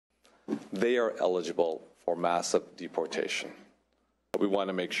they are eligible for massive deportation. We want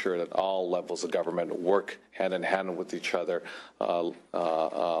to make sure that all levels of government work hand in hand with each other,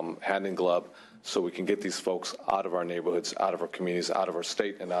 hand in glove, so we can get these folks out of our neighborhoods, out of our communities, out of our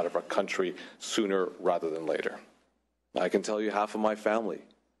state, and out of our country sooner rather than later. I can tell you half of my family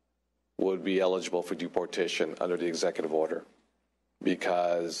would be eligible for deportation under the executive order,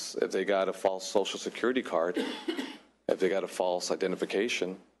 because if they got a false social security card, if they got a false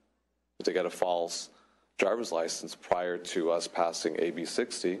identification, if they got a false driver's license prior to us passing AB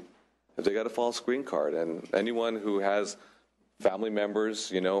 60, if they got a false green card, and anyone who has family members,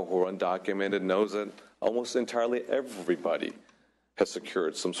 who are undocumented knows that almost entirely everybody has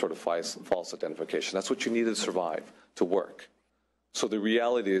secured some sort of false identification. That's what you need to survive, to work. So the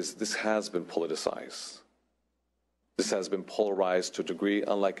reality is this has been politicized. This has been polarized to a degree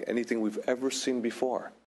unlike anything we've ever seen before.